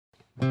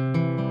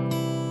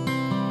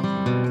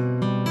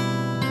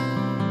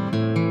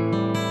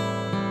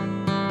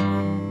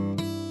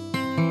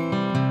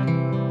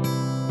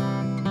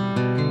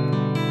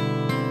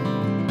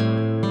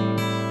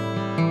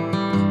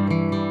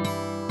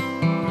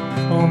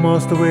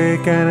Almost the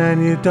weekend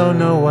and you don't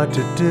know what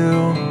to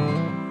do,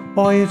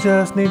 or you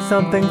just need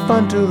something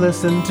fun to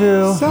listen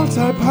to.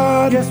 Southside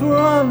Pod. Yes, we're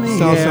on the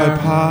Southside air,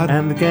 Pod.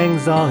 and the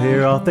gang's all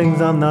here, all things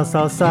on the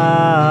south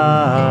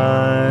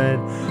side.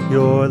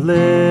 You're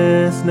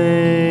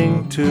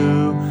listening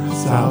to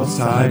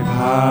Southside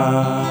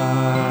Pod.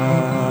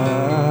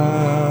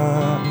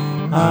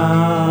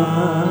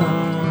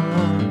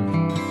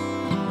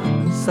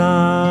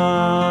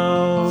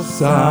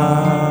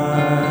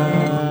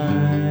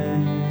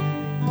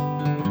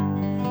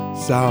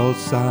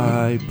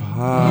 Southside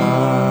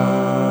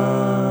Pod.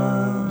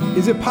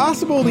 Is it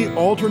possible the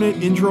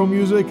alternate intro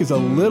music is a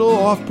little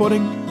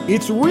off-putting?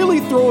 It's really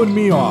throwing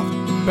me off.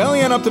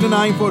 Belly on up to the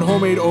 9-foot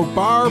homemade oak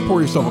bar.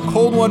 Pour yourself a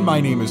cold one. My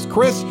name is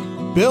Chris.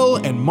 Bill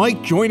and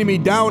Mike joining me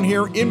down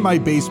here in my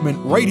basement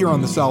right here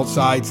on the South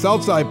Side.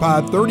 Southside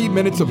Pod, 30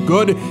 minutes of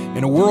good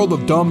in a world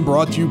of dumb,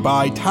 brought to you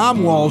by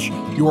Tom Walsh,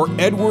 your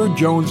Edward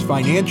Jones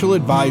financial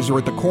advisor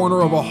at the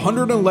corner of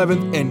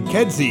 111th and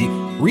Kedzie.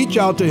 Reach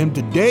out to him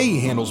today. He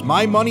handles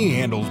my money. He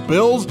handles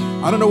bills.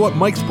 I don't know what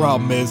Mike's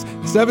problem is.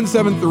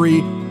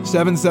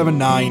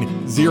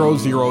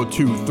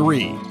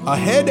 773-779-0023.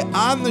 Ahead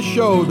on the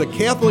show, the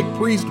Catholic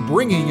priest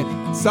bringing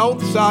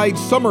Southside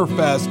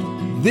Summerfest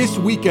this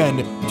weekend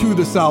to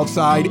the South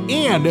Side,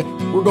 and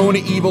we're going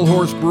to Evil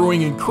Horse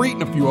Brewing in Crete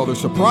and a few other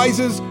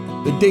surprises.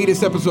 The day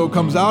this episode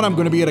comes out, I'm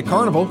going to be at a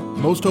carnival,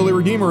 Most Holy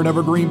Redeemer in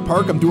Evergreen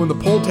Park. I'm doing the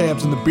pull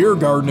tabs in the beer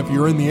garden if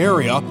you're in the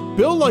area.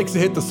 Bill likes to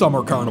hit the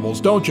summer carnivals,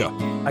 don't you?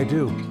 I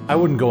do. I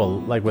wouldn't go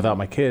like without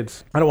my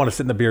kids. I don't want to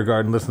sit in the beer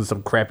garden, listen to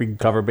some crappy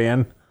cover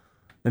band,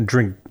 and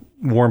drink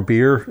warm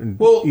beer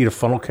and eat a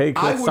funnel cake.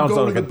 That sounds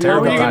like a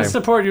terrible time. You're going to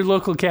support your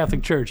local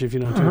Catholic church if you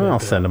don't do that. I'll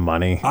send them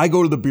money. I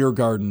go to the beer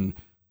garden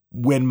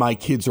when my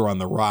kids are on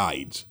the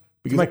rides.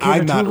 Because my kids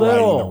I'm are not too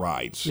little. riding the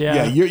rides.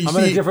 Yeah. you I'm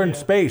see, in a different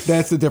space.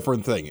 That's the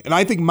different thing. And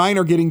I think mine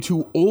are getting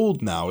too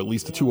old now, at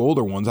least the two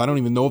older ones. I don't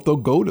even know if they'll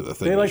go to the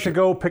thing. They like to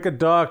go pick a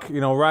duck,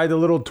 ride the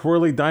little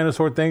twirly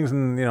dinosaur things,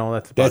 and,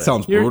 that's about That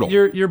sounds brutal.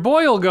 Your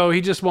boy will go. He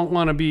just won't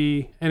want to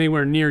be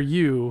anywhere near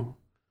you.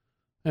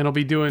 And he'll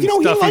be doing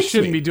stuff he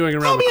shouldn't be doing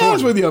around the corner. I'll be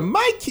honest with you.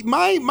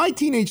 My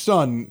teenage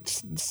son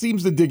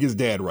seems to dig his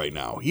dad right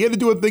now. He had to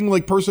do a thing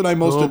like Person I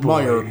Most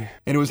Admire,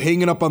 and it was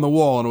hanging up on the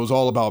wall, and it was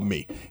all about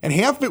me. And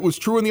half of it was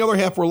true, and the other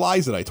half were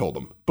lies that I told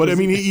him. But, I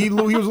mean, he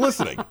was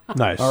listening.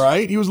 Nice. All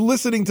right? He was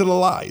listening to the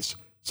lies.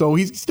 So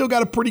he's still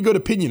got a pretty good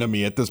opinion of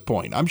me at this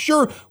point. I'm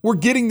sure we're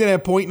getting to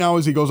that point now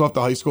as he goes off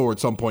to high school where at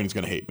some point he's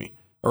going to hate me.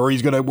 Or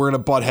we're going to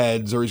butt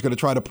heads, or he's going to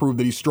try to prove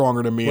that he's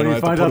stronger than me. When and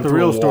you find out the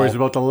real stories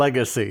about the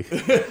legacy.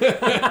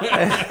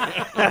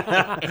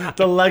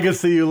 The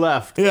legacy you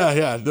left.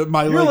 Yeah,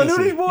 my You're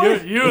legacy. the nudie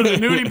boy? You're the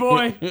nudie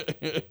boy.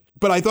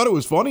 But I thought it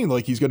was funny,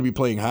 like he's going to be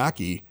playing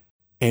hockey,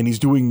 and he's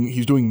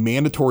doing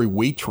mandatory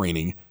weight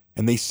training,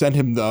 and they sent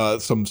him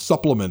some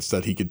supplements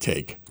that he could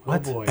take.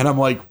 What? Oh boy. And I'm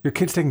like, Your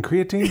kid's taking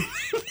creatine?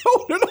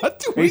 no, they're not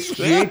doing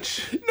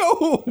HGH? that.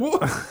 No,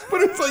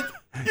 but it's like,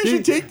 you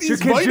should take these your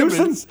kid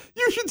vitamins.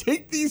 You should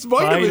take these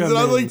vitamins. And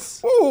I was like,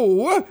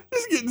 oh,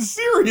 this is getting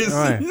serious.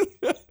 Right.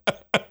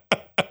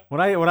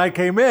 When I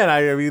came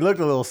in, he looked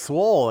a little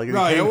swole. Like,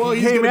 Right, well, he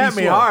he's came gonna at be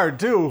me swole. hard,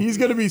 too. He's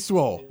going to be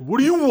swole. What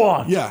do you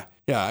want? Yeah.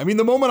 I mean,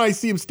 the moment I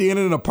see him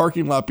standing in a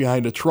parking lot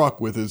behind a truck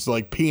with his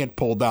pant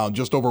pulled down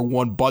just over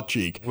one butt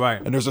cheek,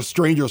 right, and there's a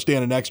stranger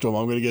standing next to him,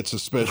 I'm going to get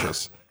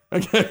suspicious.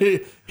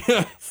 Okay.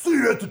 Yeah. See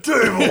you at the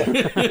table.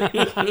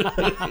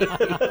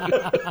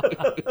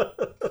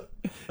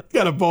 He's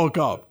got to bulk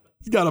up.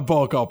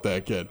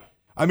 That kid.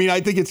 I mean,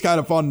 I think it's kind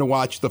of fun to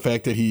watch the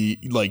fact that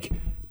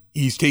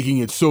he's taking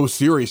it so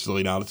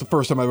seriously now. It's the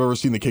first time I've ever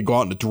seen the kid go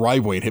out in the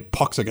driveway and hit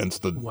pucks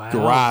against the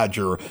garage,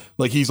 or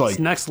he's like, it's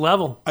next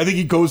level. I think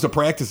he goes to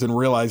practice and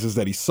realizes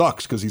that he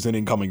sucks because he's an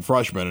incoming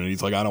freshman, and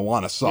he's like, I don't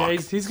want to suck. Yeah,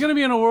 he's going to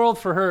be in a world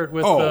for hurt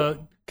with the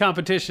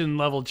competition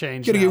level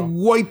change. He's going to get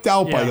wiped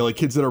out by Yeah.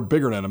 kids that are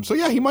bigger than him. So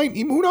yeah,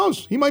 who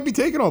knows? He might be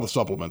taking all the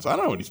supplements. I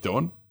don't know what he's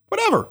doing.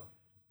 Whatever.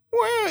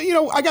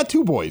 Well, I got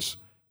two boys.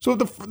 So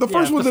the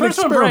first one's an first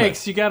experiment. one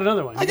breaks, you got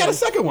another one. I got a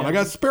second one. I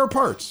got spare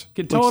parts.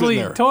 Can sitting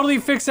there. totally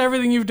fix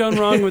everything you've done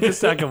wrong with the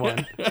second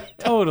one.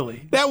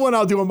 Totally. That one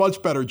I'll do a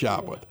much better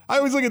job with. I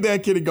always look at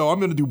that kid and go, I'm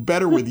going to do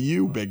better with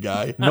you, big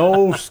guy.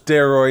 No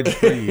steroids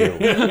for you.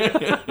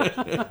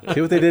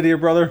 See what they did to your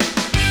brother?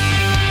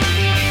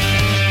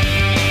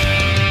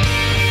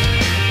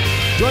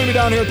 Joining me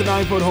down here at the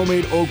 9-foot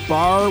homemade oak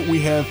bar,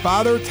 we have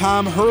Father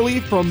Tom Hurley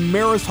from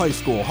Marist High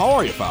School. How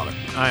are you, Father?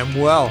 I'm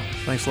well.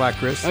 Thanks a lot,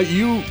 Chris.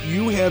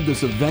 You have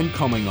this event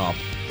coming up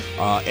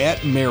at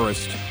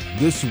Marist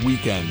this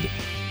weekend,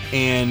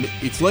 and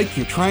it's like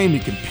you're trying to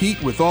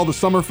compete with all the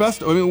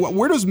Summerfest. I mean,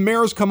 where does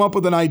Marist come up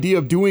with an idea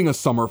of doing a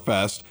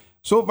Summerfest?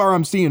 So far,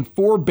 I'm seeing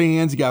 4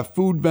 bands. You got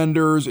food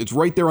vendors. It's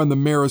right there on the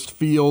Marist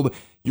field.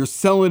 You're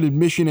selling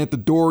admission at the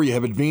door. You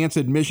have advanced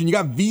admission. You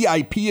got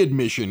VIP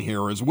admission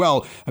here as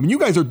well. I mean, you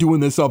guys are doing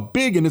this up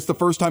big, and it's the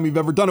first time you've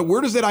ever done it.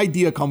 Where does that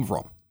idea come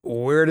from?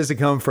 Where does it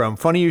come from?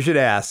 Funny you should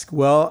ask.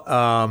 Well,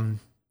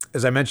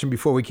 as I mentioned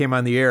before we came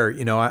on the air,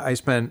 I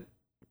spent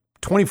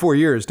 24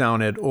 years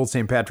down at Old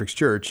St. Patrick's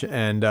Church,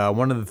 and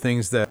one of the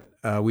things that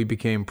we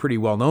became pretty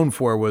well known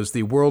for was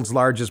the world's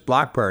largest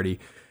block party.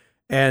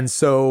 And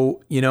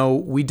so,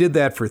 we did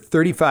that for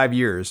 35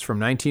 years from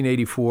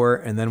 1984,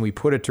 and then we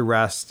put it to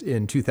rest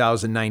in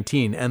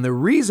 2019. And the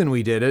reason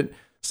we did it,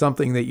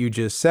 something that you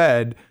just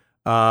said,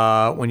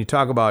 when you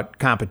talk about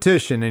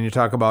competition and you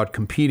talk about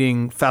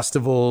competing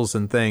festivals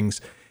and things,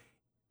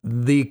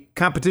 the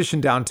competition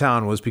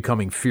downtown was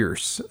becoming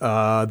fierce.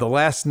 The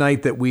last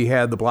night that we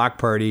had the block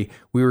party,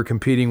 we were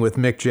competing with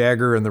Mick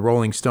Jagger and the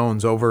Rolling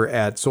Stones over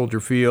at Soldier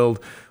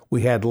Field.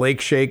 We had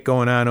Lake Shake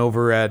going on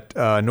over at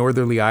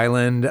Northerly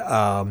Island.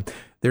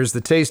 There's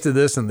the taste of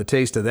this and the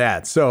taste of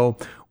that. So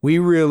we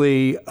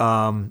really,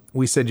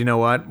 we said, you know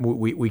what,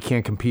 we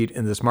can't compete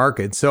in this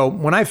market. So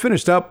when I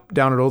finished up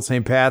down at Old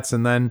St. Pat's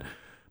and then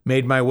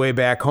made my way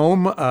back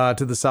home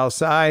to the South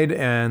Side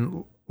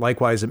and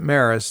likewise at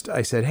Marist,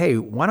 I said, hey,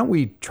 why don't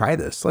we try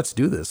this? Let's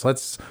do this.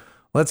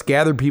 Let's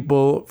gather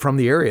people from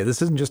the area.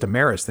 This isn't just a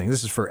Marist thing.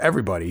 This is for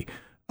everybody,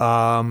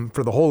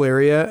 for the whole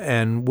area,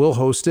 and we'll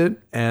host it.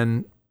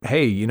 And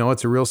hey,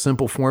 it's a real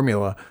simple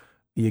formula.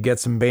 You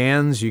get some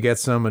bands, you get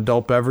some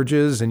adult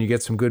beverages, and you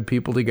get some good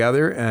people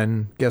together,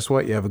 and guess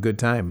what? You have a good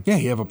time. Yeah,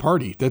 you have a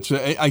party.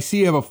 I see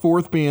you have a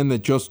fourth band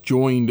that just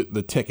joined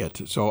the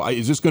ticket. So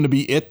is this going to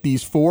be it,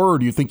 these four, or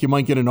do you think you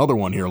might get another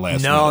one here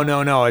last night?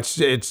 No.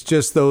 It's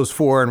just those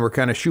four, and we're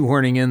kind of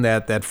shoehorning in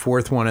that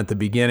fourth one at the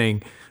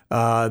beginning.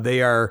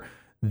 They are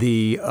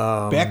the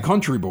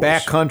Backcountry Boys.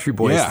 Backcountry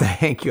Boys. Yeah.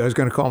 Thank you. I was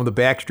going to call them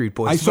the Backstreet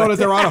Boys. I saw that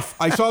they're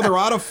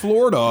out of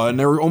Florida, and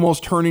they're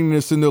almost turning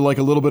this into like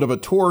a little bit of a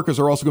tour because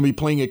they're also going to be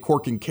playing at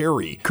Cork and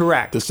Kerry.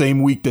 Correct. The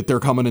same week that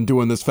they're coming and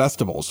doing this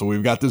festival. So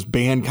we've got this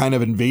band kind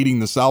of invading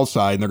the South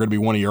Side, and they're going to be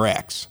one of your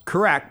acts.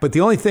 Correct. But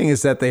the only thing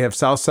is that they have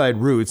South Side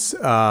roots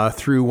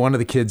through one of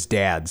the kids'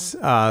 dads.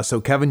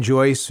 So Kevin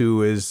Joyce,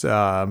 who is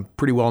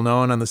pretty well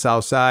known on the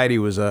South Side, he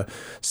was a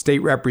state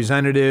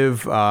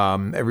representative.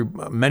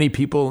 Many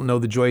people know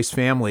the Joyce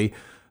family.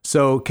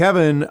 So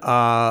Kevin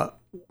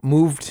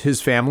moved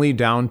his family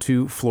down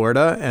to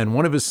Florida, and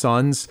one of his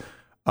sons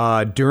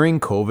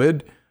during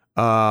COVID,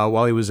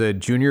 while he was a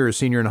junior or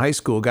senior in high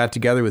school, got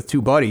together with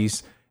two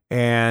buddies,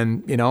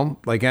 and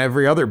like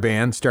every other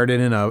band, started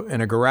in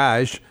a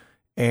garage,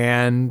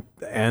 and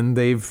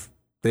they've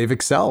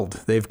excelled.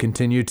 They've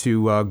continued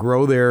to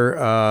grow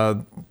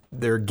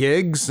their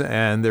gigs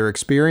and their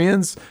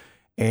experience.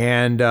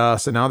 And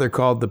so now they're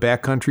called the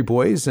Backcountry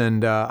Boys,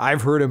 and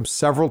I've heard them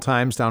several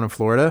times down in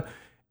Florida.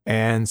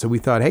 And so we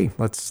thought, hey,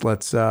 let's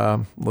put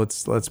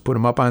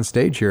them up on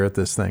stage here at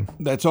this thing.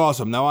 That's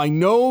awesome. Now I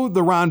know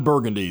the Ron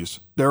Burgundies.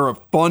 They're a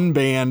fun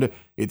band.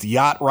 It's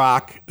yacht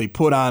rock. They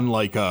put on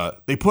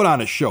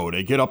a show.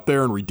 They get up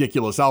there in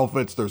ridiculous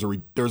outfits. There's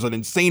an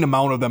insane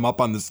amount of them up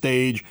on the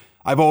stage.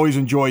 I've always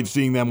enjoyed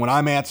seeing them when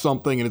I'm at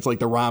something and it's like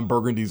the Ron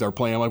Burgundies are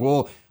playing. I'm like,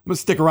 well, I'm going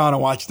to stick around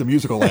and watch the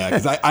musical act.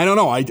 Because I don't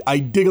know. I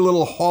dig a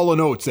little Hall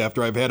 & Oates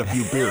after I've had a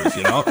few beers,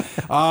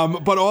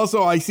 But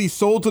also I see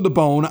Soul to the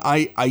Bone.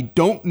 I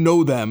don't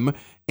know them.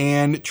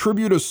 And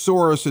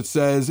Tributosaurus, it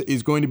says,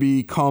 is going to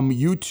become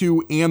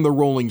U2 and the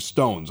Rolling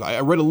Stones. I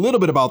read a little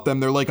bit about them.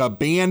 They're like a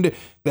band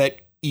that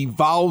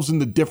evolves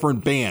into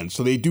different bands.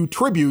 So they do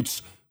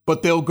tributes,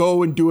 but they'll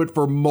go and do it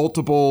for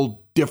multiple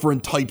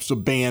different types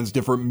of bands,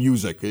 different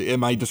music.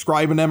 Am I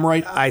describing them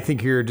right? I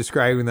think you're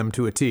describing them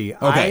to a T.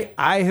 Okay.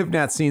 I have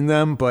not seen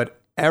them, but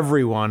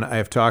everyone I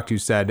have talked to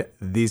said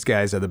these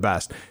guys are the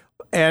best,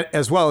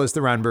 as well as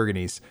the Ron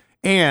Burgundies.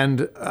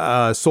 And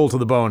Soul to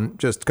the Bone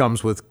just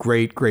comes with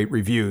great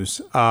reviews.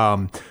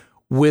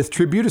 With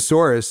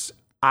Tributosaurus,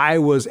 I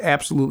was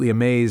absolutely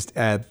amazed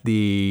at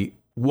the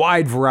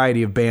wide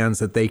variety of bands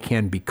that they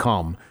can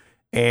become.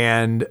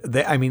 And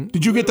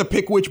did you get to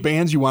pick which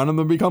bands you wanted them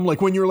to become? Like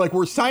when you're like,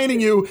 we're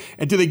signing you,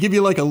 and do they give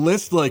you like a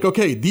list? Like,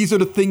 okay, these are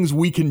the things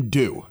we can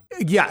do.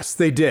 Yes,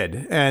 they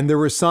did. And there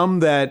were some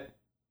that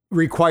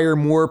require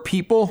more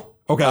people.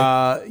 Okay.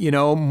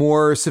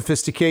 More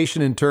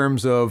sophistication in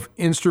terms of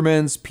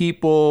instruments,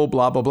 people,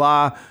 blah, blah,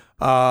 blah.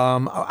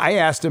 I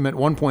asked them at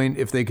one point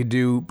if they could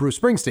do Bruce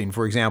Springsteen,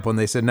 for example. And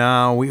they said,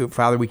 no,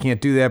 Father, we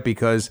can't do that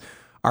because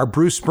our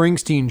Bruce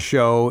Springsteen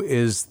show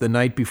is the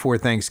night before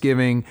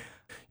Thanksgiving.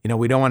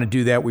 We don't want to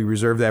do that. We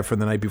reserve that for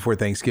the night before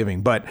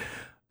Thanksgiving. But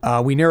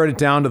we narrowed it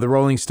down to the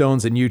Rolling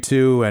Stones and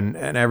U2, and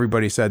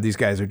everybody said these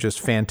guys are just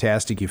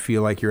fantastic. You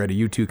feel like you're at a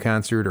U2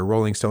 concert or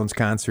Rolling Stones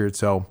concert.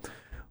 So,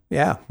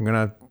 yeah, I'm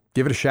going to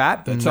give it a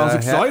shot. That sounds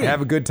exciting.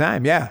 Have a good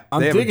time. Yeah. I'm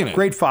digging it.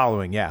 Great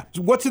following. Yeah.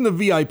 So what's in the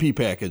VIP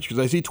package? Because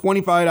I see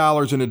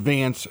 $25 in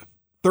advance,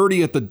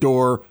 $30 at the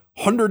door,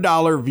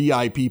 $100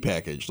 VIP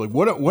package. Like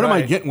what am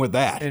I getting with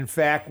that? In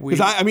fact, because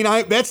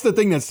I that's the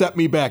thing that set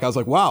me back. I was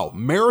like, wow,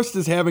 Marist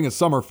is having a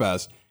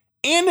Summerfest,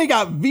 and they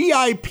got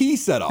VIP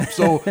set up.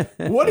 So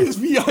what is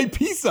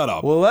VIP set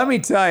up? Well, let me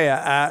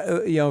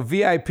tell you,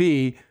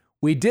 VIP,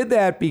 we did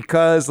that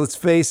because, let's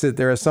face it,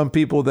 there are some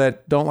people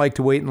that don't like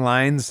to wait in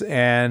lines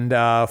and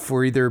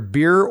for either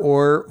beer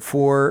or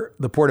for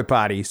the porta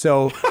potty.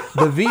 So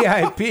the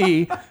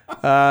VIP,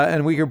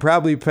 and we could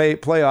probably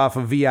play off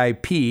of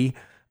VIP,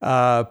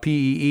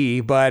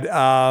 PEE, but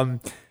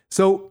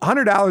so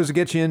 $100 will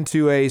get you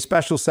into a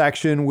special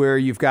section where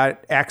you've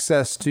got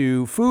access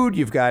to food,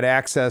 you've got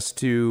access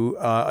to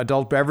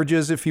adult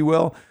beverages, if you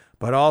will.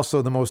 But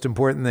also the most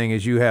important thing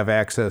is you have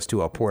access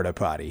to a porta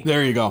potty.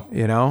 There you go.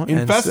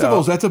 In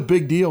festivals, that's a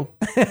big deal.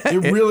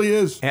 It really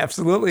is.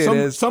 Absolutely, it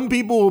is. Some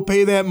people will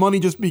pay that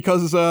money just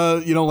because,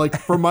 like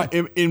for my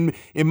in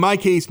my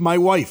case, my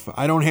wife,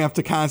 I don't have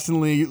to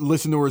constantly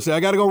listen to her say,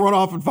 I got to go run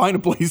off and find a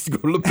place to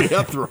go to the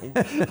bathroom.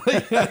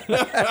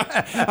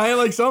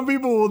 Some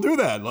people will do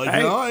that.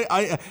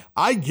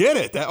 I get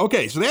it.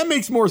 Okay, so that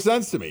makes more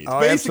sense to me.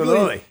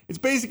 Absolutely. It's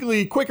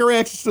basically quicker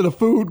access to the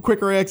food,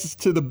 quicker access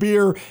to the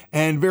beer,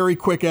 and very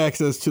quick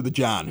access to the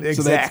John.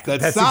 Exactly. So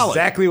that's solid.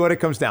 Exactly what it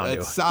comes down to.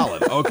 That's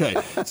solid. Okay.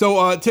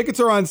 So tickets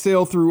are on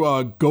sale through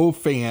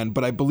GoFan,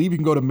 but I believe you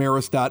can go to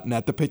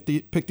Marist.net to pick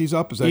these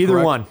up. Is that either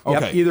correct? One?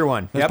 Okay. Yep, either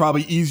one. That's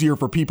probably easier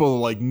for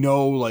people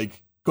to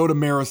go to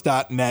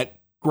Marist.net,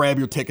 grab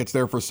your tickets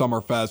there for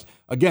Summerfest.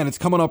 Again, it's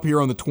coming up here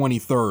on the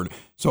 23rd,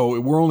 so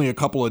we're only a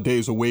couple of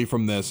days away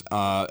from this.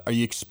 Are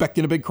you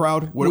expecting a big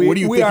crowd? What do you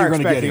think you're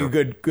going to get here? We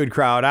are expecting a good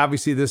crowd.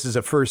 Obviously, this is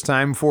a first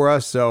time for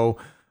us, so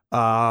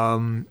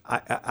I'm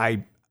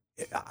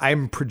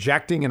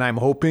projecting and I'm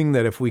hoping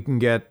that if we can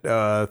get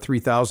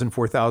 3,000,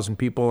 4,000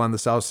 people on the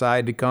south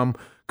side to come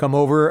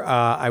over,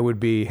 I would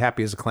be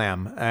happy as a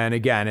clam. And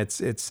again,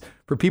 it's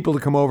for people to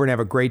come over and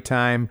have a great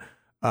time.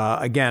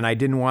 Again, I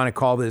didn't want to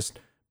call this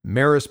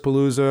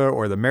Marist-Palooza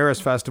or the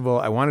Marist Festival.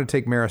 I wanted to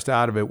take Marist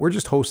out of it. We're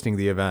just hosting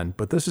the event,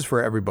 but this is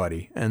for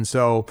everybody. And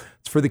so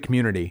it's for the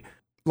community.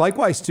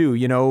 Likewise, too,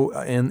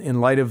 in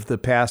light of the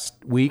past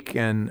week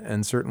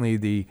and certainly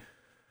the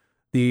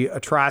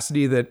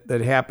atrocity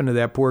that happened to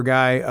that poor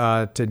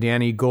guy, to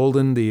Danny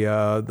Golden,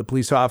 the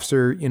police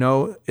officer,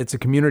 it's a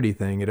community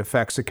thing. It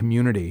affects a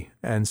community.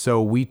 And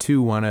so we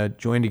too want to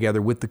join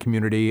together with the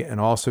community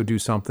and also do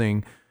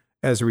something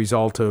as a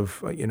result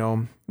of,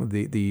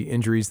 the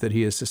injuries that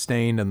he has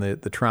sustained and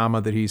the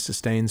trauma that he's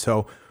sustained.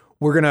 So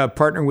we're going to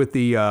partner with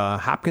the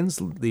Hopkins,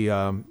 the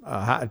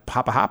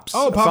Papa Hops.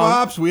 Oh, Papa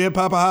Hops. We had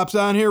Papa Hops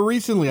on here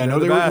recently. I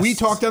know we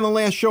talked on the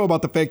last show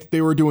about the fact that they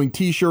were doing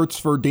T-shirts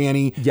for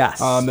Danny. Yes.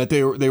 That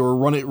they were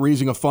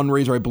raising a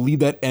fundraiser. I believe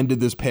that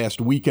ended this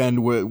past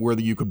weekend where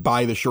you could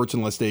buy the shirts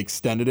unless they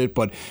extended it.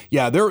 But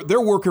yeah,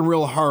 they're working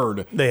real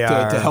hard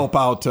to help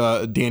out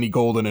Danny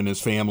Golden and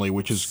his family,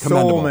 which is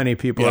commendable. So many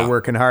people are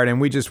working hard,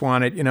 and we just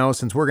want it,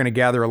 since we're going to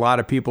gather a lot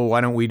of people, why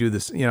don't we do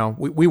this?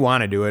 We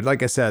want to do it.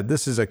 Like I said,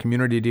 this is a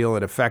community deal.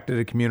 It affected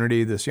a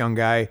community, this young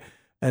guy.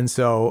 And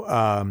so,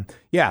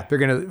 they're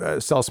going to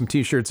sell some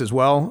T-shirts as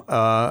well.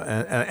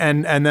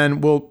 And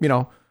then we'll,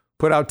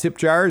 put out tip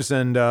jars,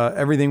 and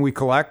everything we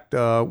collect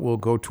will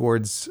go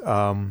towards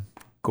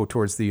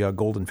the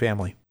Golden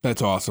family.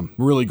 That's awesome.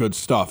 Really good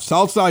stuff.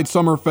 Southside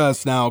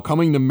Summerfest now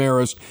coming to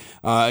Marist.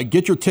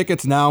 Get your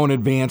tickets now in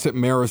advance at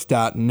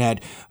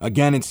Marist.net.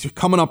 Again, it's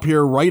coming up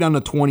here right on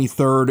the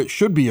 23rd. It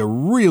should be a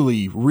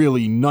really,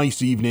 really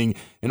nice evening.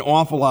 An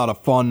awful lot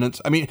of fun.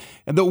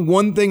 The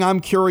one thing I'm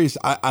curious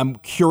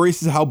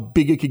is how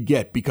big it could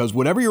get, because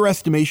whatever your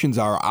estimations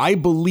are, I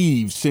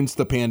believe since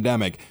the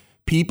pandemic,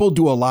 people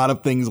do a lot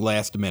of things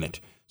last minute.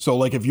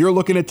 So if you're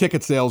looking at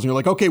ticket sales and you're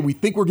like, okay, we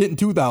think we're getting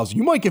 2,000,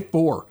 you might get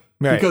 4.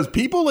 Right. Because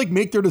people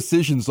make their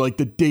decisions the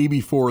day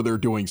before they're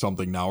doing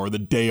something now, or the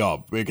day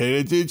of. Okay,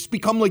 it's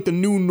become the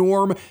new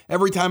norm.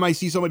 Every time I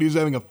see somebody who's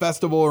having a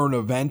festival or an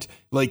event,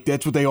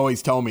 that's what they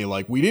always tell me.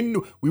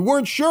 We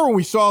weren't sure when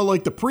we saw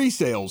the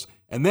pre-sales,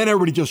 and then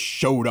everybody just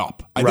showed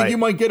up. I think you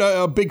might get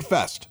a big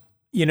fest.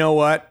 You know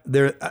what?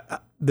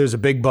 There's a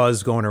big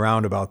buzz going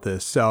around about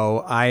this, so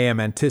I am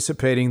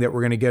anticipating that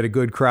we're going to get a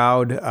good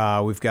crowd.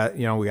 We've got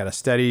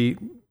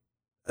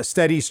a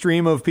steady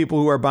stream of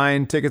people who are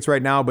buying tickets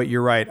right now, but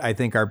you're right. I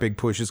think our big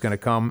push is going to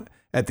come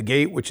at the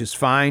gate, which is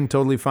fine,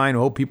 totally fine. I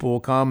hope people will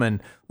come.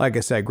 And like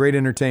I said, great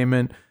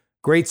entertainment,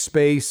 great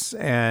space,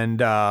 and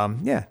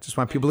just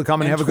want people to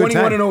come and have a good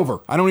time. 21 and over.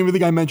 I don't even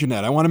think I mentioned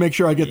that. I want to make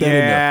sure I get that in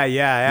there.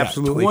 Yeah,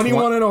 absolutely.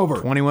 21 and over.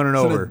 21 and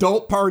over. It's an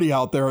adult party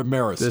out there at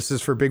Marist. This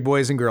is for big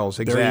boys and girls.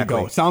 Exactly. There you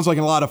go. Sounds like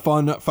a lot of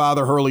fun.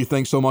 Father Hurley,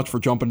 thanks so much for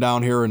jumping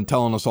down here and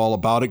telling us all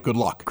about it. Good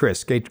luck.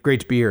 Chris, great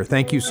to be here.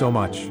 Thank you so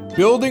much.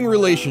 Building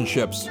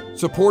relationships,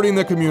 supporting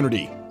the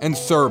community, and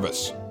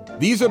service.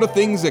 These are the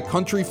things that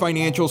Country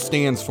Financial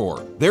stands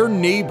for. They're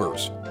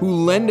neighbors who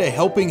lend a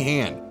helping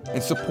hand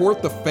and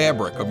support the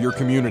fabric of your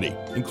community,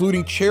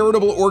 including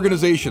charitable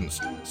organizations,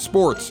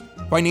 sports,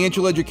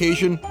 financial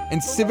education,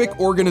 and civic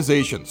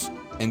organizations.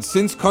 And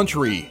since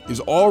Country is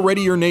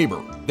already your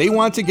neighbor, they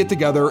want to get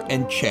together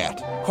and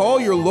chat.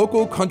 Call your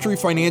local Country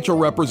Financial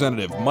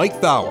representative,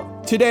 Mike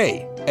Thauer,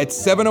 today at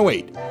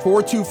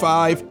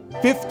 708-425-5555.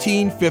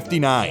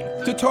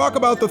 1559 to talk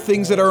about the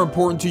things that are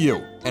important to you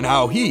and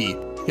how he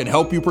can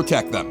help you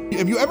protect them.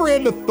 Have you ever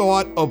had the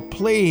thought of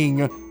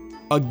playing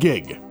a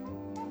gig?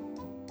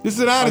 This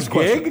is an honest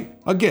question.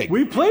 A gig?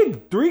 We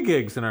played 3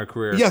 gigs in our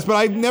career. Yes, but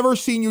I've never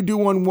seen you do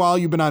one while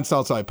you've been on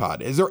Southside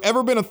Pod. Has there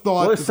ever been a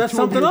thought? Let's set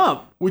something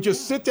up. We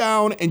just sit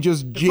down and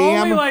just jam.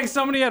 If only like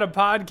somebody had a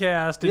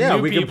podcast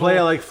and we could play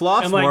at like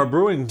Flossmoor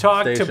Brewing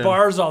talk Station. to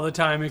bars all the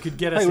time. It could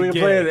get us a gig.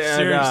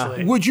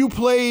 Seriously. Would you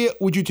play?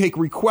 Would you take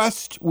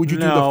requests? Would you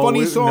do the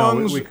funny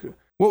songs?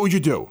 What would you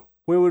do?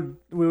 We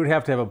would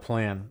have to have a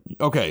plan.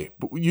 Okay,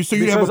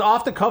 because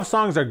off the cuff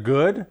songs are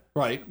good,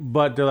 right?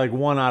 But they're like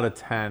 1 out of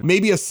 10.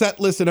 Maybe a set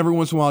list, and every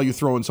once in a while you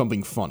throw in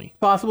something funny.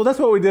 Possible. That's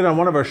what we did on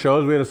one of our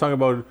shows. We had a song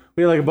about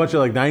like a bunch of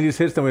like 90s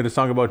hits. Then we had a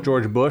song about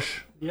George Bush.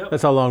 Yep.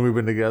 That's how long we've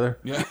been together.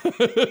 Yeah.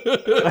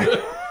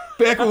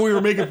 Back when we were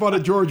making fun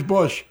of George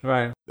Bush.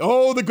 Right.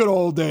 Oh, the good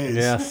old days.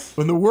 Yes.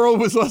 When the world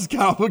was less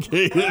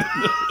complicated.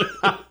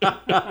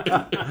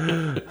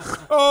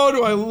 Oh,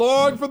 do I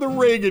long for the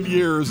Reagan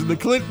years and the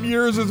Clinton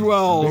years as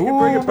well. You can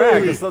bring it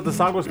back. The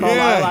song was called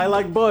I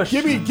Like Bush.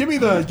 Give me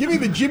the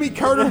Jimmy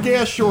Carter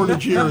gas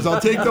shortage years.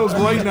 I'll take those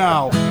right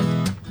now.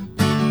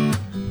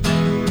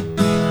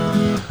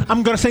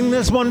 I'm gonna sing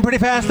this one pretty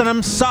fast, and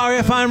I'm sorry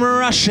if I'm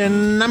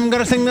rushing. I'm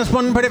gonna sing this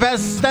one pretty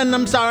fast, and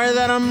I'm sorry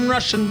that I'm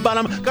rushing. But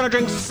I'm gonna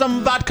drink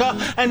some vodka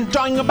and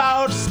talking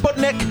about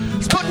Sputnik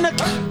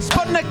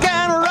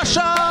and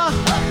Russia.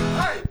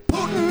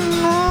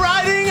 Putin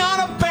riding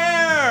on a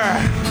bear.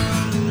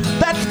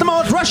 That's the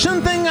most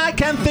Russian thing I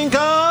can think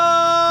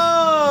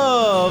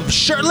of.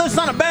 Shirtless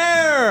on a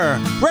bear,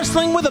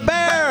 wrestling with a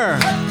bear.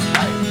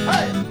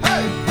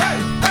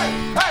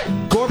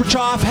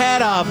 Gorbachev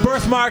had a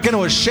birthmark and it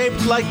was shaped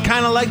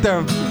kind of like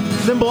their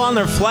symbol on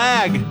their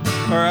flag,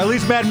 or at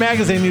least Mad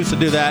Magazine used to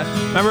do that.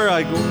 Remember,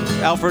 like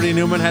Alfred E.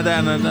 Newman had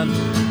that.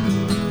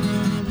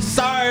 And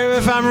sorry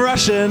if I'm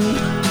Russian.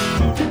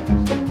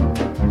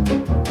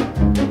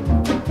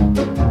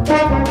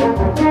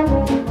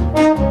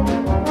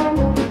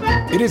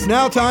 It is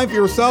now time for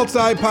your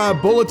Southside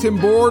Pod bulletin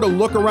board, a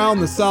look around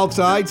the South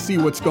Side, see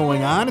what's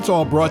going on. It's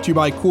all brought to you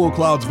by Cool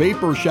Clouds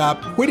Vapor Shop.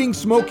 Quitting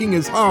smoking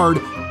is hard.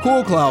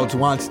 Cool Clouds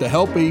wants to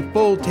help. A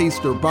full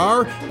taster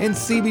bar and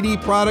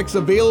CBD products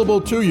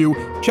available to you.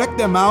 Check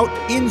them out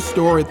in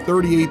store at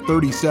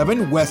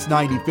 3837 West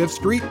 95th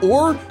Street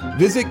or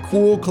visit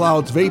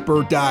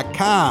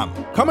coolcloudsvapor.com.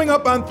 Coming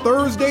up on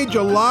Thursday,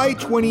 July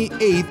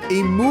 28th,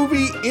 a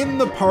movie in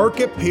the park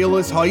at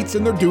Palos Heights,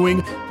 and they're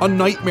doing A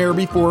Nightmare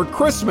Before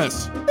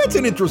Christmas. That's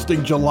an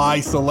interesting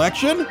July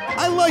selection.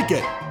 I like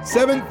it.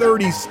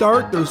 7:30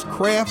 start. There's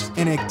crafts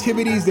and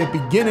activities that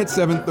begin at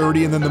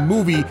 7:30, and then the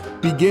movie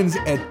begins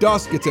at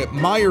dusk. It's at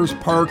Myers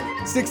Park,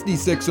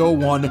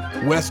 6601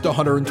 West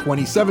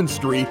 127th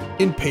Street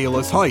in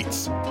Palos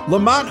Heights.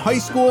 Lamont High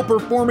School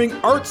Performing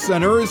Arts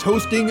Center is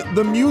hosting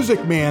The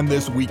Music Man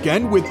this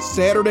weekend with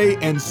Saturday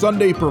and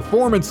Sunday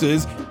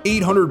performances,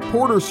 800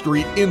 Porter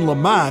Street in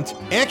Lamont.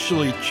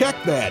 Actually, check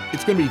that.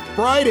 It's going to be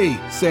Friday,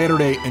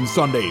 Saturday, and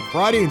Sunday.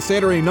 Friday and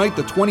Saturday night,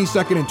 the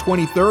 22nd and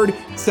 23rd,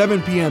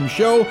 7 p.m.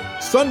 show.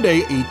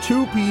 Sunday, a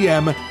 2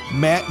 p.m.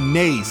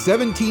 matinee.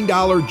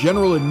 $17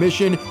 general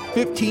admission,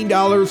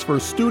 $15 for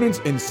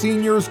students and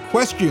seniors.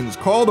 Questions,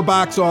 call the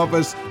box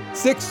office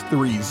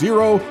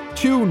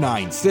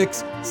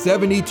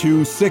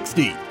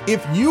 630-296-7260.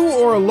 If you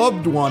or a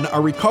loved one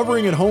are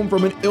recovering at home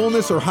from an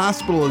illness or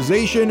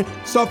hospitalization,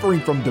 suffering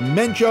from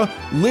dementia,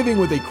 living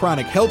with a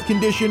chronic health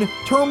condition,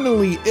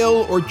 terminally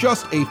ill, or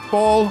just a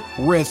fall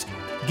risk,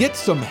 get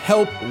some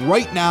help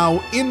right now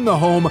in the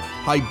home.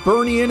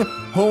 Hibernian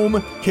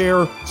Home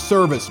Care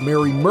Service.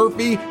 Mary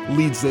Murphy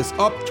leads this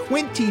up.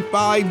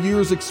 25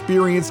 years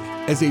experience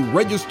as a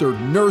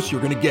registered nurse. You're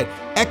going to get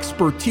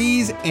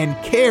expertise and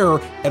care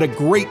at a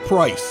great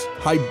price.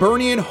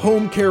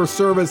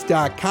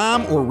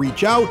 HibernianHomeCareService.com or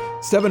reach out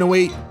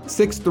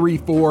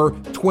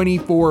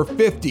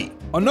 708-634-2450.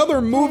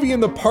 Another movie in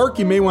the park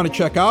you may want to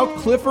check out,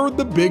 Clifford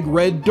the Big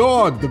Red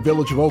Dog. The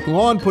Village of Oak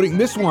Lawn putting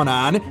this one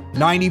on,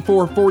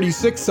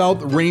 9446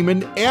 South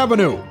Raymond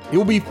Avenue. It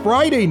will be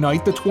Friday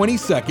night, the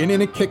 22nd,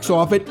 and it kicks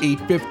off at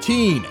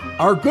 8:15.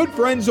 Our good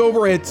friends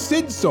over at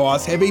Sid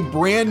Sauce have a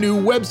brand new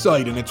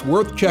website, and it's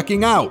worth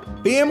checking out.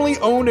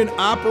 Family-owned and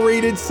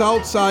operated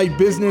Southside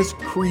business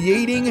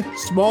creating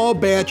small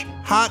batch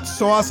hot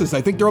sauces.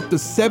 I think they're up to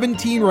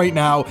 17 right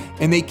now,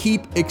 and they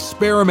keep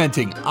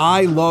experimenting.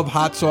 I love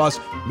hot sauce.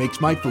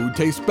 Makes my food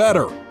taste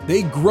better.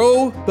 They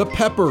grow the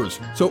peppers,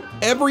 so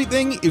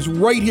everything is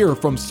right here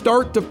from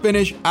start to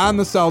finish on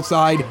the South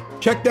Side.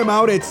 Check them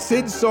out at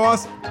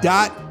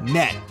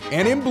sidsauce.net.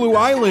 And in Blue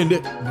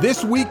Island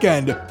this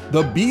weekend,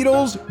 the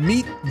Beatles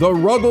meet the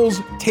Ruggles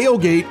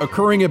tailgate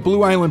occurring at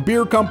Blue Island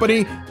Beer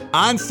Company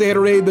on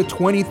Saturday the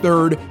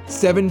 23rd,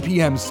 7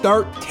 p.m.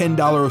 start,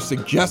 $10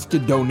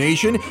 suggested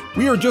donation.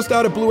 We are just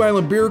out at Blue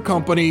Island Beer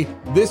Company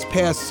this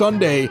past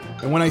Sunday,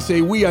 and when I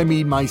say we, I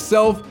mean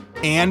myself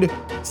and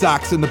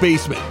Socks in the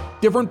Basement.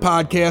 Different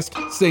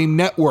podcast, same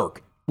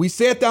network. We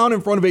sat down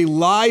in front of a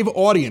live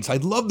audience.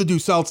 I'd love to do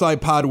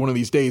Southside Pod one of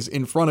these days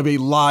in front of a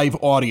live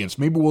audience.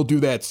 Maybe we'll do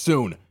that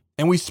soon.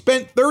 And we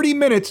spent 30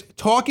 minutes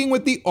talking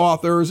with the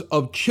authors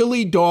of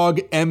Chili Dog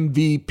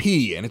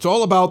MVP. And it's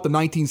all about the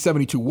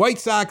 1972 White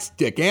Sox,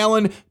 Dick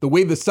Allen, the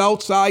way the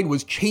South Side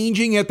was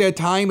changing at that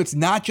time. It's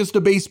not just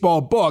a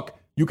baseball book.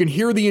 You can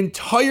hear the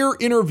entire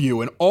interview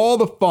and all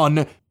the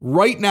fun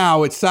right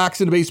now at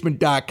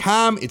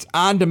soxinthebasement.com. It's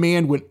on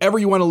demand whenever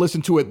you want to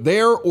listen to it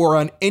there or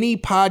on any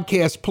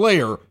podcast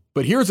player.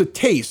 But here's a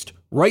taste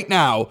right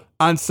now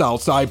on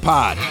Southside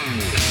Pod.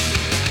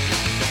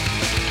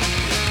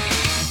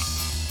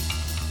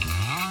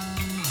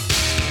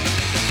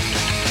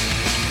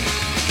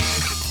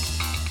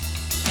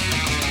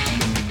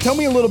 Tell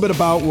me a little bit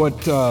about what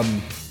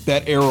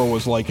that era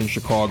was like in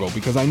Chicago,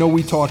 because I know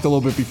we talked a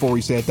little bit before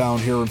we sat down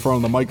here in front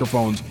of the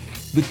microphones.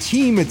 The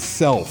team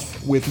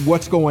itself, with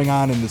what's going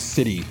on in the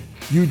city,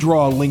 you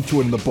draw a link to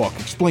it in the book.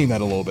 Explain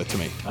that a little bit to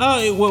me.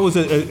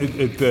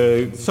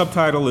 The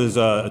subtitle is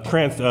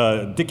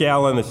Dick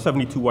Allen, the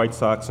 72 White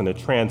Sox, and a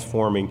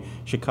Transforming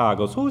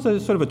Chicago. So it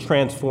was sort of a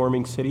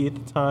transforming city at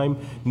the time.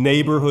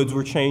 Neighborhoods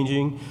were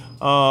changing.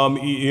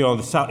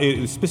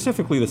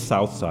 Specifically the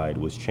South Side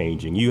was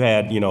changing. You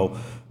had,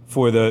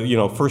 for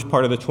the first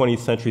part of the 20th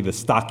century, the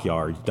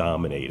stockyards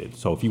dominated.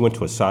 So if you went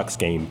to a Sox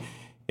game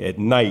at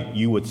night,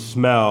 you would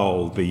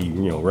smell the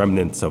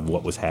remnants of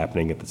what was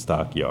happening at the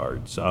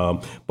stockyards.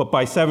 But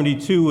by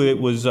 '72, it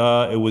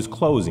was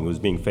closing. It was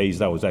being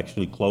phased out. It was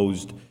actually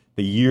closed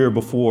the year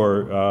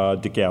before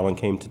Dick Allen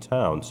came to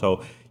town.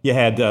 So you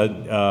had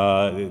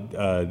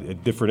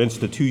different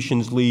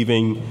institutions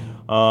leaving.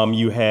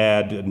 You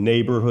had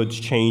neighborhoods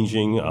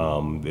changing.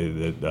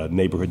 The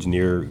neighborhoods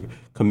near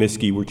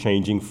Comiskey were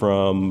changing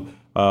from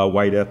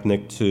white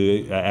ethnic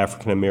to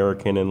African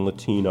American and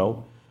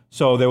Latino.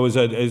 So there was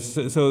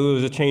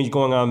a change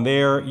going on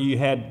there. You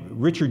had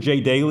Richard J.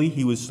 Daley.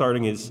 He was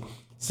starting his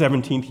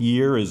 17th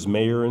year as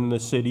mayor in the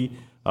city.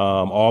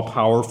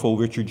 All-powerful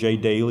Richard J.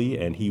 Daley,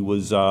 and he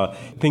was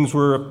things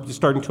were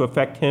starting to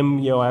affect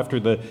him. After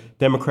the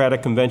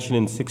Democratic Convention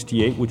in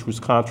 '68, which was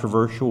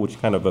controversial,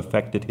 which kind of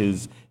affected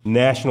his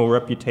national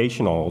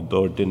reputation,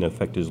 although it didn't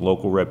affect his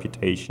local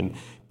reputation.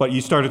 But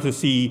you started to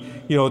see,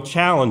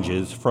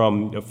 challenges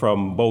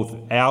from both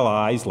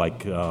allies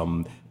like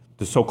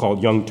the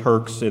so-called Young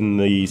Turks in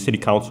the city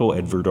council.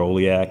 Ed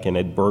Verdoliak and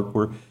Ed Burke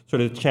were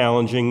sort of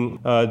challenging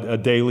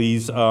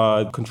Daley's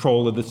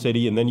control of the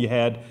city, and then you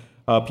had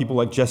people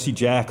like Jesse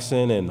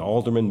Jackson and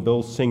Alderman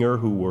Bill Singer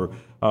who were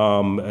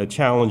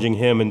challenging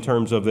him in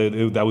terms of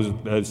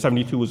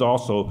 '72 was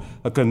also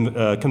a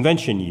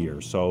convention year,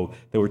 so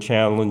they were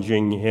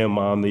challenging him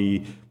on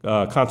the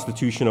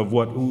constitution of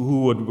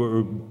who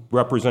would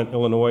represent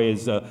Illinois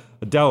as a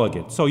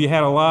delegate. So you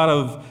had a lot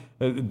of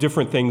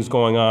different things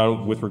going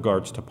on with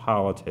regards to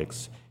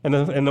politics, and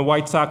the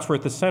White Sox were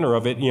at the center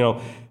of it.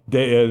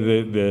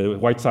 The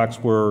White Sox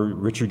were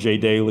Richard J.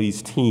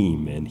 Daley's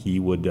team, and he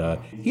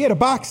had a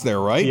box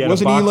there, right?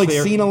 Wasn't he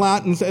seen a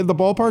lot at the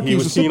ballpark? He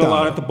was seen a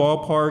lot at the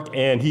ballpark,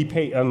 and he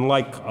paid.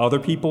 Unlike other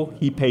people,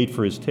 he paid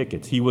for his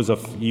tickets. He was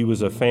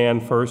a fan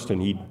first,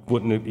 and he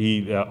wouldn't.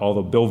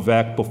 Although Bill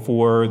Veeck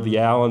before the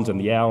Allens, and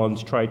the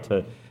Allens tried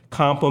to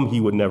comp him, he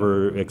would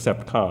never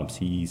accept comps.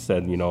 He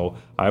said,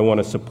 I want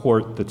to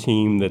support the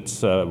team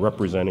that's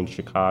representing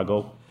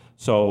Chicago.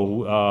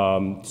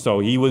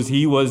 So he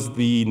was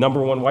the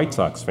number one White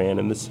Sox fan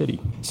in the city.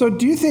 So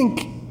do you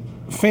think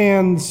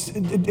fans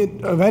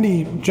of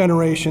any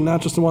generation,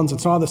 not just the ones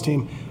that saw this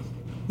team,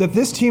 that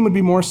this team would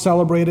be more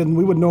celebrated and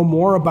we would know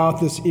more about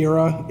this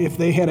era if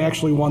they had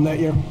actually won that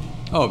year?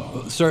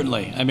 Oh,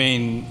 certainly. I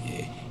mean,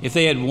 if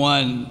they had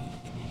won,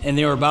 and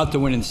they were about to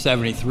win in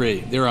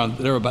 '73, they were going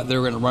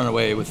to run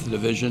away with the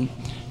division.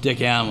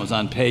 Dick Allen was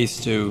on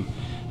pace to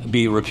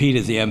be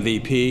repeated as the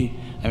MVP.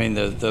 I mean,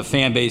 the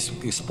fan base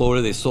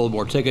exploded. They sold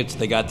more tickets.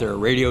 They got their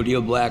radio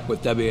deal back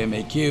with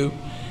WMAQ.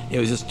 It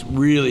was just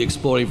really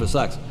exploding for the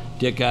Sox.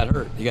 Dick got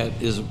hurt.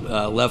 His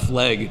left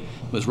leg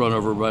was run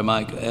over by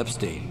Mike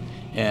Epstein.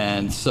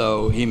 And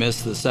so he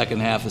missed the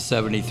second half of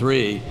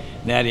 '73.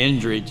 That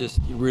injury just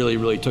really,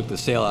 really took the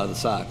sail out of the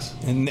Sox.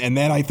 And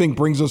that, I think,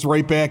 brings us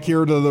right back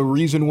here to the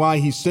reason why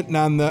he's sitting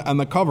on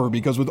the cover,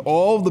 because with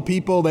all the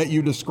people that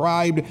you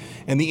described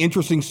and the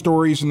interesting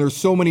stories, and there's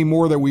so many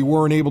more that we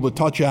weren't able to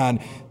touch on,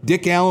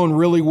 Dick Allen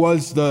really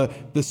was the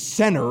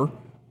center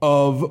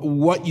of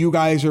what you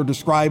guys are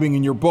describing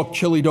in your book,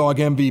 Chili Dog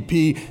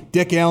MVP,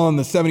 Dick Allen,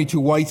 the 72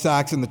 White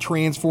Sox, and the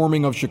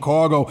transforming of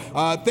Chicago.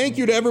 Thank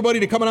you to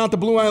everybody to coming out to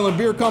Blue Island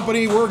Beer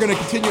Company. We're going to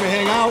continue to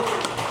hang out.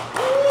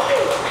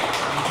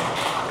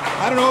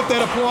 I don't know if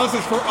that applause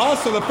is for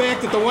us or the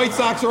fact that the White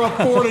Sox are up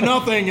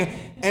 4-0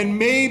 and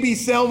maybe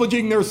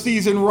salvaging their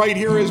season right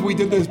here as we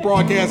did this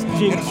broadcast.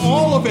 And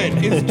all of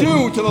it is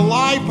due to the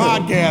live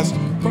podcast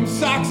from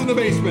Sox in the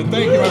Basement.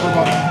 Thank you,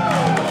 everybody.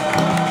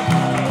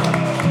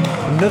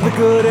 Another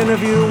good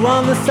interview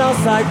on the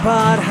Southside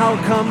Pod. How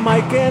come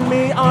Mike and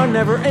me are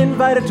never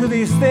invited to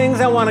these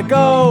things? I want to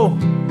go.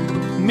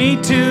 Me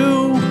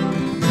too.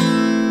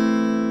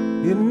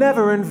 You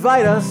never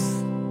invite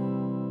us.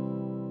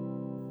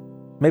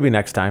 maybe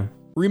next time.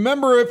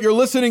 Remember, if you're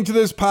listening to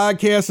this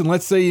podcast and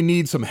let's say you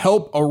need some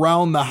help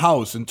around the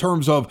house in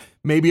terms of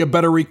maybe a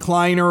better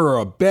recliner or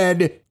a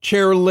bed,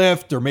 chair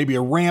lift, or maybe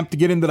a ramp to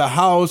get into the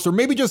house, or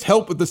maybe just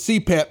help with the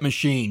CPAP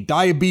machine,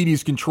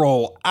 diabetes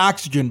control,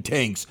 oxygen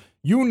tanks,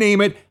 you name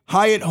it,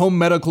 Hyatt Home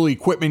Medical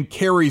Equipment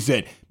carries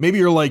it. Maybe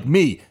you're like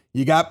me.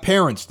 You got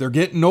parents. They're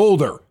getting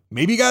older.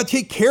 Maybe you got to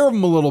take care of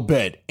them a little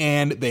bit.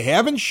 And they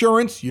have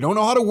insurance. You don't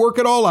know how to work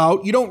it all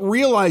out. You don't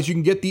realize you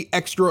can get the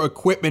extra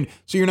equipment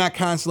so you're not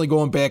constantly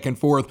going back and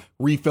forth,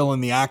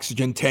 refilling the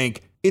oxygen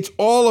tank. It's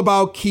all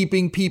about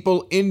keeping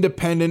people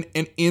independent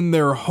and in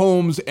their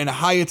homes. And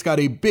Hyatt's got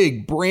a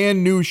big,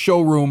 brand new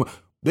showroom.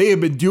 They have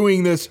been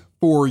doing this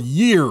for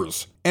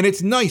years. And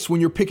it's nice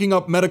when you're picking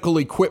up medical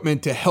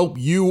equipment to help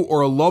you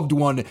or a loved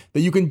one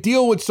that you can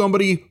deal with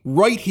somebody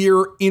right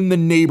here in the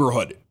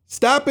neighborhood.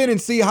 Stop in and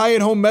see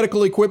Hyatt Home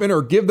Medical Equipment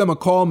or give them a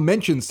call.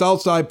 Mention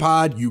Southside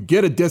Pod. You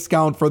get a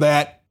discount for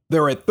that.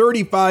 They're at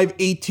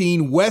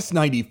 3518 West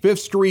 95th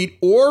Street,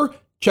 or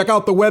check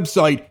out the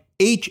website,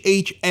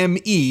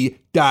 hhme.com.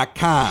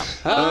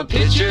 A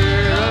pitcher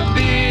of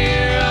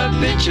beer, a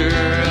pitcher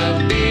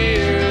of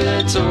beer.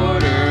 Let's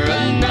order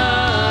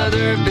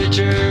another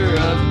pitcher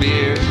of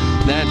beer.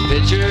 That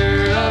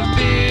pitcher of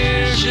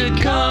beer should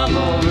come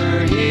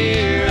over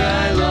here.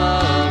 I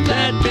love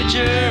that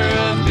pitcher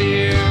of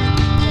beer.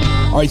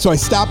 All right, so I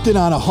stopped in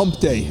on a hump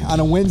day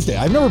on a Wednesday.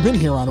 I've never been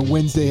here on a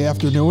Wednesday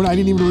afternoon. I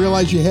didn't even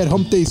realize you had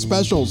hump day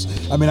specials.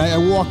 I mean, I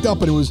walked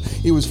up and it was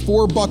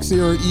 $4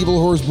 here at Evil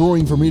Horse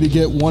Brewing for me to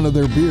get one of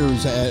their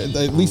beers,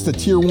 at least the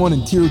tier 1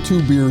 and tier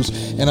 2 beers.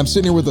 And I'm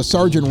sitting here with a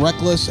Sergeant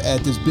Reckless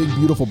at this big,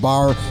 beautiful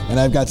bar. And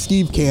I've got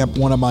Steve Camp,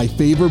 one of my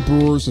favorite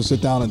brewers to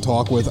sit down and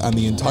talk with on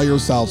the entire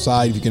South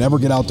Side. If you can ever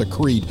get out to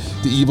Crete,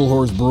 to Evil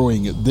Horse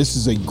Brewing, this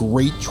is a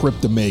great trip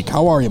to make.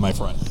 How are you, my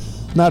friend?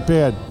 Not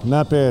bad,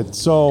 not bad.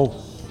 So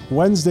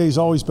Wednesday's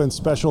always been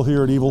special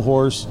here at Evil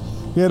Horse.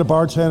 We had a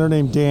bartender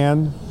named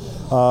Dan.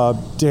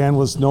 Dan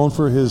was known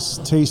for his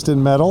taste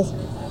in metal.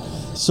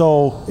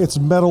 So it's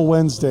Metal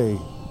Wednesday.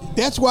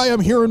 That's why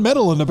I'm hearing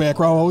metal in the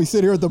background while we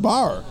sit here at the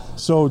bar.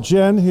 So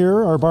Jen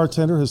here, our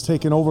bartender, has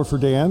taken over for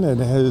Dan and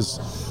has,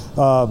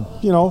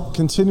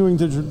 continuing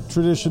the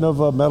tradition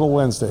of Metal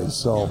Wednesdays.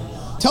 So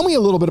tell me a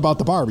little bit about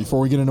the bar before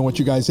we get into what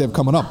you guys have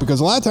coming up, because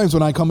a lot of times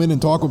when I come in and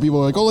talk with people,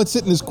 they're like, oh, let's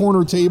sit in this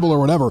corner table or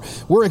whatever.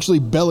 We're actually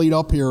bellied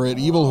up here at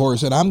Evil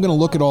Horse, and I'm going to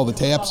look at all the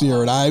taps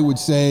here, and I would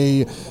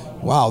say,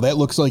 wow, that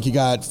looks like you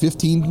got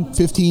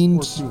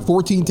 14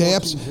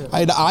 taps. I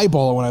had to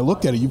eyeball it when I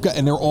looked at it.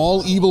 And they're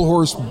all Evil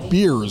Horse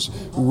beers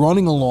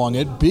running along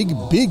it.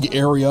 Big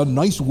area,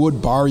 nice wood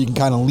bar you can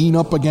kind of lean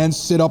up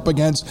against, sit up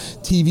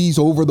against, TVs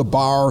over the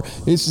bar.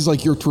 This is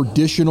like your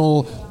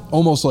traditional,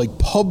 almost like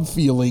pub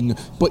feeling,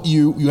 but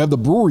you have the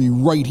brewery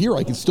right here.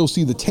 I can still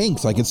see the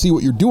tanks. I can see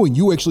what you're doing.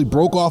 You actually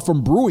broke off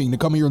from brewing to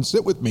come here and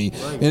sit with me.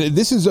 Right. And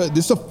this is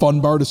a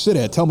fun bar to sit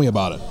at. Tell me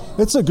about it.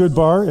 It's a good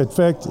bar. In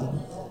fact,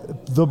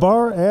 the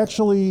bar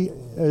actually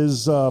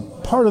is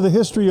part of the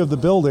history of the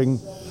building.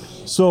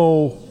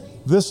 So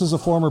this is a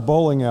former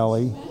bowling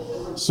alley.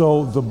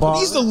 So the bar. Are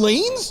these the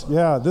lanes?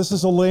 Yeah, this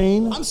is a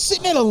lane. I'm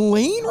sitting at a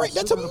lane, right?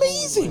 That's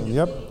amazing.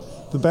 Yep.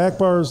 The back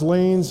bar is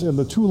lanes, and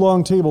the two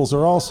long tables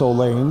are also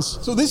lanes.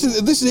 So this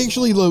is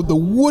actually the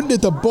wood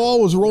that the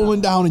ball was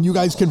rolling down, and you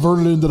guys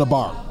converted it into the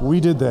bar. We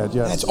did that,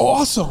 yes. That's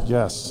awesome.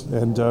 Yes,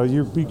 and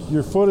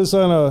your foot is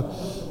on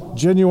a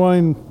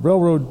genuine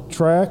railroad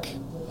track.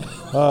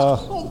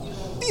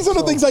 These are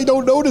the things I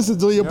don't notice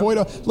until you point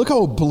out. Look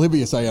how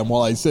oblivious I am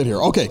while I sit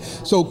here. Okay,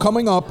 so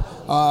coming up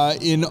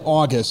in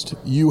August,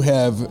 you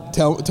have,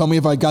 tell me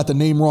if I got the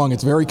name wrong,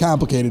 it's very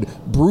complicated,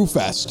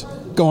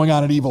 Brewfest going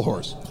on at Evil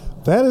Horse.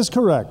 That is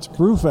correct,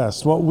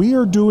 Brewfest. What we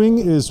are doing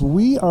is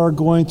we are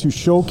going to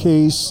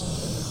showcase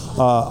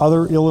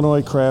other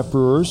Illinois craft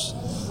brewers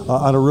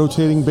on a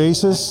rotating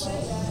basis.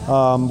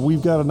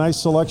 We've got a nice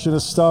selection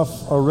of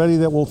stuff already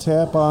that we'll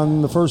tap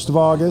on the 1st of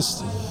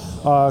August.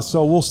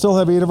 So we'll still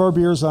have 8 of our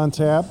beers on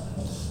tap,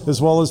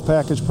 as well as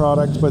packaged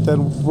product, but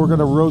then we're going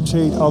to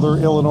rotate other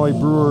Illinois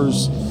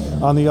brewers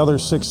on the other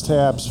 6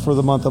 taps for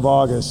the month of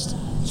August.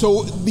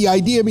 So the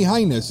idea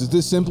behind this, is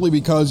this simply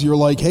because you're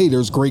like, hey,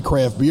 there's great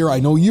craft beer?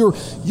 I know you're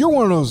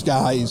one of those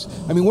guys.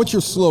 I mean, what's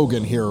your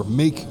slogan here?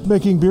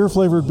 Making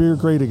beer-flavored beer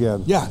great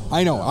again. Yeah,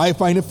 I know. I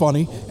find it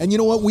funny. And you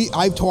know what?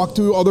 I've talked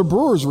to other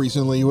brewers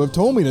recently who have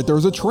told me that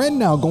there's a trend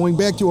now going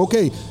back to,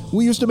 okay,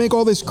 we used to make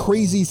all this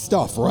crazy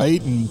stuff,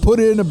 right? And put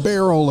it in a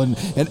barrel and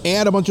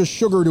add a bunch of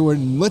sugar to it.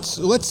 And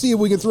let's see if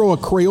we can throw a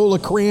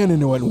Crayola crayon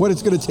into it and what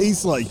it's going to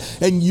taste like.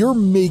 And you're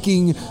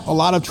making a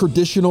lot of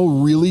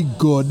traditional, really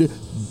good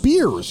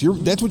beers.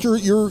 That's what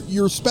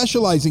you're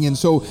specializing in.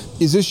 So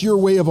is this your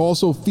way of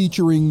also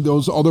featuring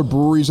those other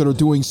breweries that are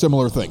doing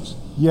similar things?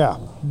 Yeah,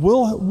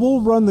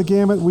 we'll run the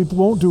gamut. We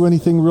won't do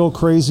anything real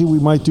crazy. We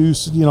might do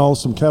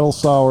some kettle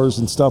sours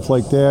and stuff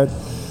like that.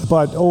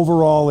 But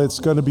overall, it's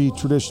going to be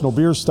traditional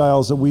beer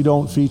styles that we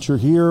don't feature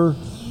here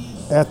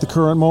at the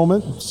current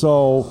moment.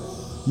 So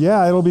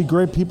yeah, it'll be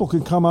great. People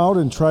can come out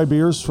and try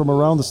beers from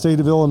around the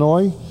state of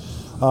Illinois.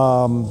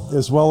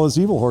 as well as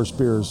Evil Horse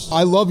beers.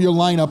 I love your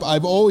lineup.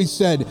 I've always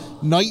said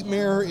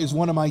Nightmare is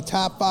one of my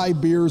top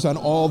 5 beers on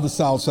all the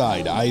South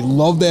Side. I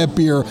love that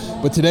beer,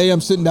 but today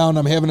I'm sitting down and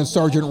I'm having a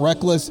Sergeant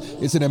Reckless.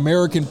 It's an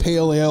American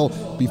Pale Ale.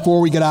 Before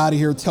we get out of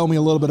here, tell me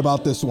a little bit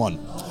about this one.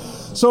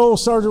 So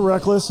Sergeant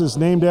Reckless is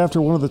named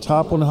after one of the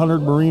top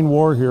 100 Marine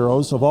war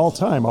heroes of all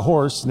time, a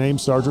horse named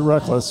Sergeant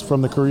Reckless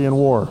from the Korean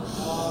War.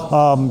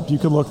 You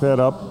can look that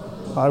up.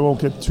 I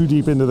won't get too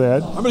deep into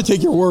that. I'm going to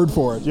take your word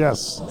for it.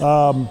 Yes.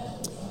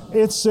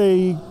 It's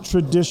a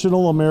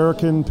traditional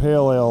American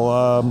pale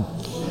ale.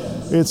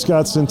 It's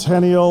got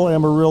Centennial,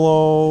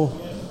 Amarillo,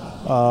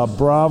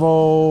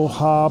 Bravo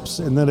hops,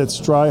 and then it's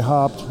dry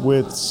hopped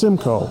with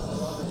Simcoe.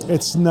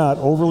 It's not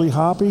overly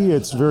hoppy.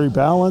 It's very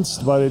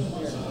balanced, but it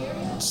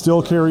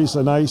still carries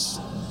a nice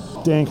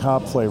dank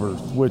hop flavor,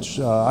 which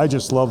I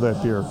just love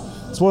that beer.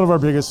 It's one of our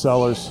biggest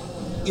sellers.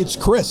 It's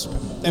crisp.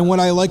 And what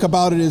I like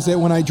about it is that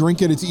when I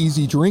drink it, it's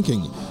easy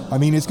drinking. I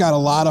mean, it's got a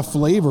lot of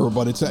flavor,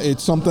 but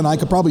it's something I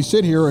could probably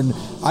sit here and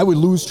I would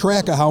lose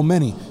track of how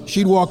many.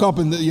 She'd walk up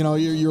and,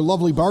 your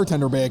lovely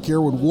bartender back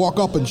here would walk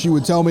up and she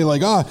would tell me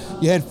like,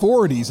 you had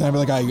 4 of these. And I'd be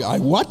like, I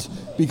what?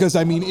 Because,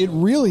 I mean, it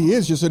really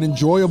is just an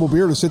enjoyable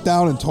beer to sit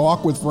down and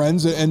talk with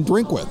friends and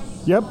drink with.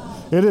 Yep,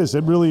 it is.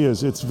 It really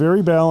is. It's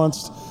very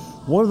balanced.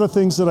 One of the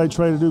things that I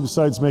try to do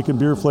besides making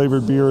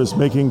beer-flavored beer is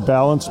making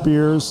balanced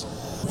beers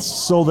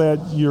so that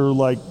you're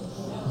like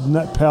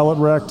not palate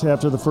wrecked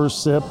after the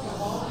first sip,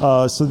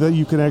 so that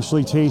you can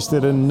actually taste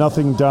it and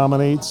nothing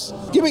dominates.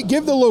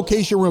 Give the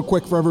location real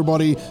quick for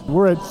everybody.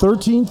 We're at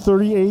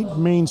 1338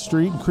 Main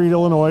Street in Crete,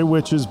 Illinois,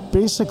 which is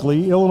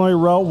basically Illinois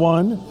Route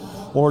 1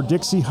 or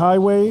Dixie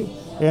Highway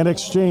and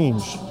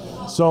Exchange.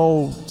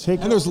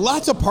 And there's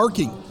lots of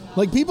parking.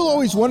 Like, people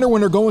always wonder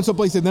when they're going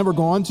someplace they've never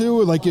gone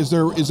to, like, is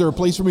there a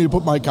place for me to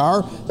put my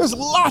car? There's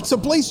lots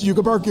of places you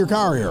can park your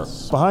car here.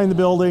 Behind the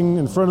building,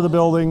 in front of the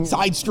building.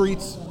 Side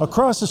streets.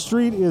 Across the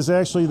street is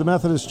actually the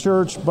Methodist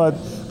Church, but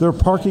their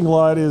parking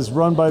lot is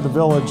run by the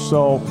village,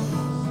 so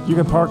you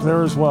can park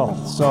there as well.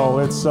 So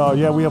it's,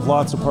 we have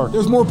lots of parking.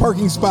 There's more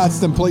parking spots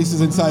than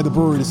places inside the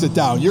brewery to sit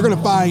down. You're gonna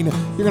find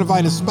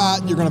a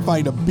spot, you're gonna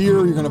find a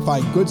beer, you're gonna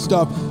find good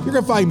stuff, you're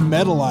gonna find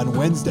metal on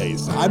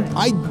Wednesdays.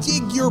 I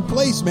dig your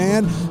place,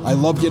 man. I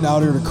love getting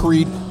out here to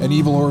Crete and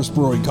Evil Horse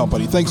Brewing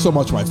Company. Thanks so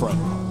much, my friend.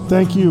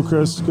 Thank you,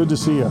 Chris. Good to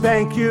see you.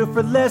 Thank you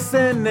for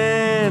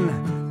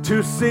listening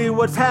to see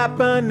what's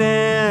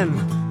happening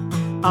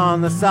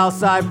on the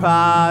Southside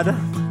Pod.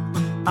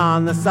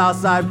 On the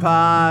Southside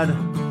Pod.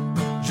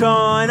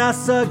 Join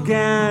us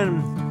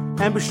again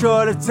and be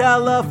sure to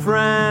tell a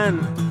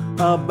friend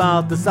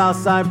about the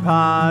Southside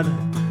Pod,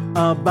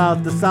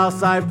 about the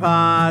Southside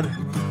Pod.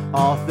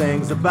 All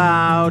things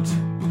about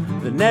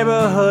the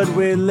neighborhood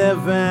we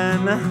live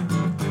in,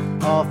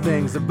 all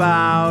things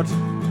about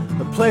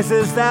the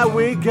places that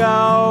we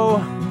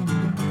go.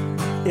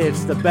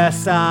 It's the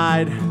best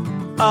side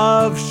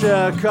of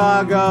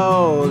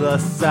Chicago, the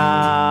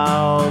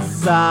Southside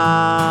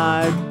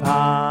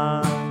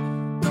Pod.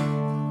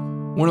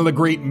 One of the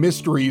great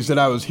mysteries that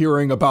I was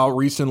hearing about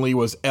recently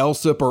was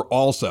Alsip or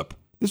Alsip.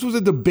 This was a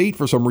debate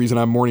for some reason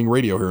on morning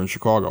radio here in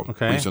Chicago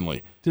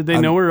recently. Did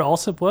they know where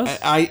Alsip was?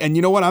 And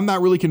you know what? I'm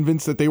not really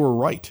convinced that they were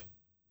right.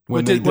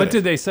 What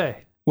did they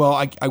say? Well,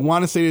 I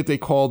want to say that they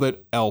called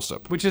it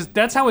Alsip.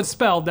 That's how it's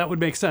spelled. That would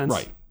make sense.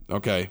 Right.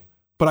 Okay.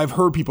 But I've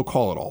heard people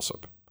call it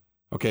Alsip.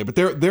 Okay. But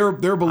their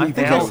belief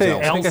is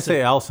Alsip. I think I say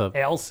Alsip.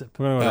 Alsip.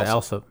 We're going to go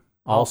Alsip.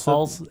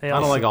 Alsip. I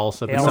don't like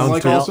Alsip.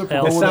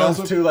 It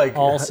sounds too like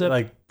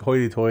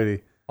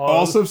hoity-toity.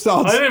 Alsip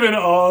sounds. I live in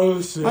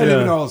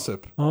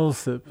Alsip.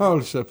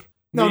 Alsip.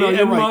 No,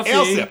 you're right.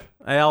 Alsip.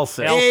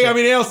 Alsip. Hey, I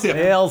mean Alsip.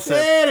 Alsip.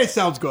 Yeah, it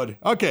sounds good.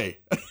 Okay.